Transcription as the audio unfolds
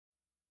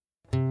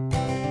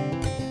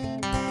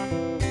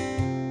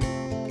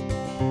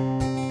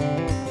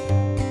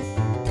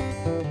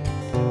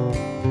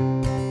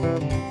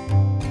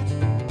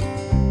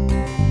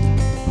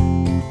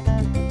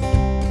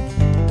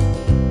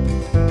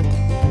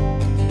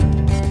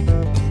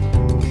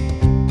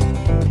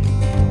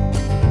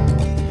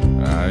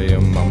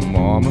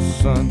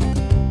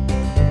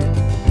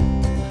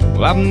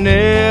Well, I've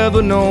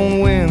never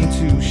known when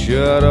to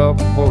shut up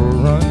or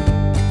run.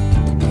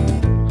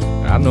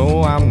 I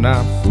know I'm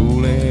not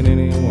fooling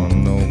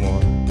anyone no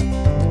more.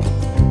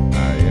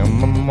 I am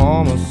my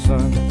mama's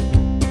son.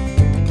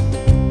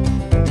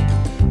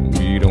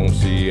 We don't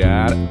see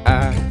eye to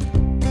eye,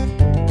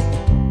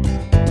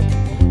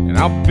 and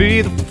I'll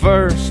be the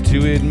first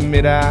to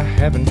admit I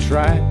haven't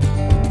tried.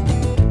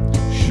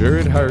 Sure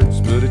it hurts,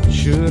 but it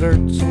should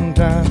hurt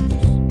sometimes.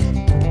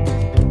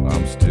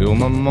 I'm still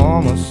my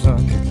mama's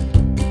son.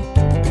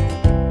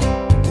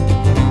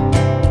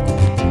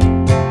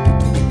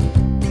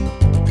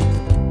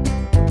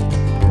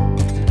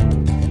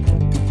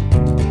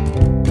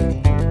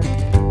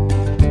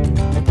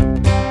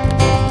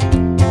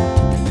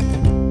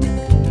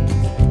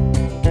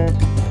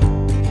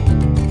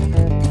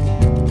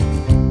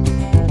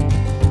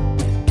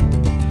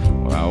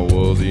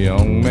 Was a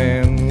young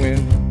man when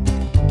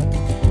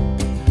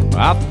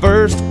I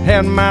first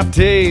had my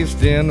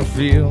taste in the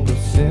field of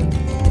sin,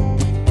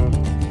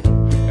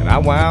 and I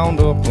wound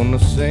up on the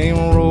same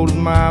road as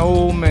my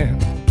old man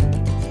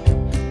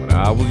when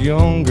I was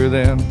younger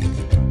then.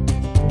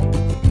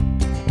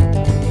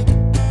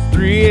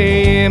 3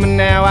 a.m. and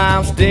now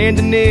I'm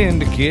standing in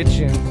the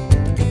kitchen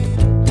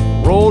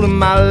rolling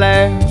my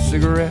last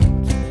cigarette.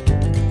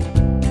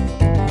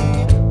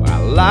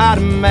 Light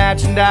a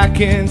match and I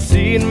can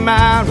see in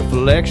my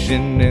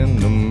reflection in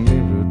the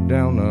mirror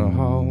down the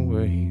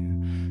hallway,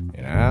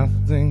 and I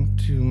think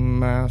to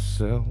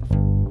myself,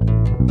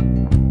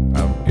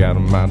 I've got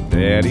my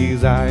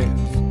daddy's eyes.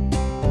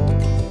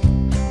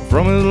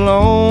 From his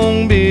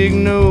long big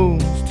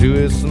nose to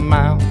his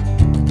smile,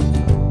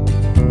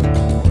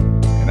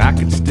 and I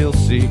can still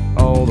see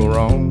all the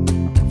wrong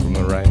from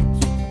the right.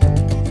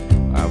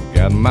 I've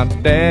got my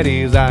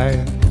daddy's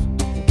eyes.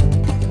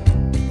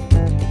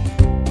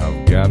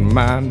 Got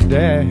my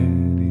daddy's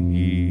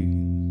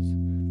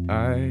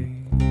eyes.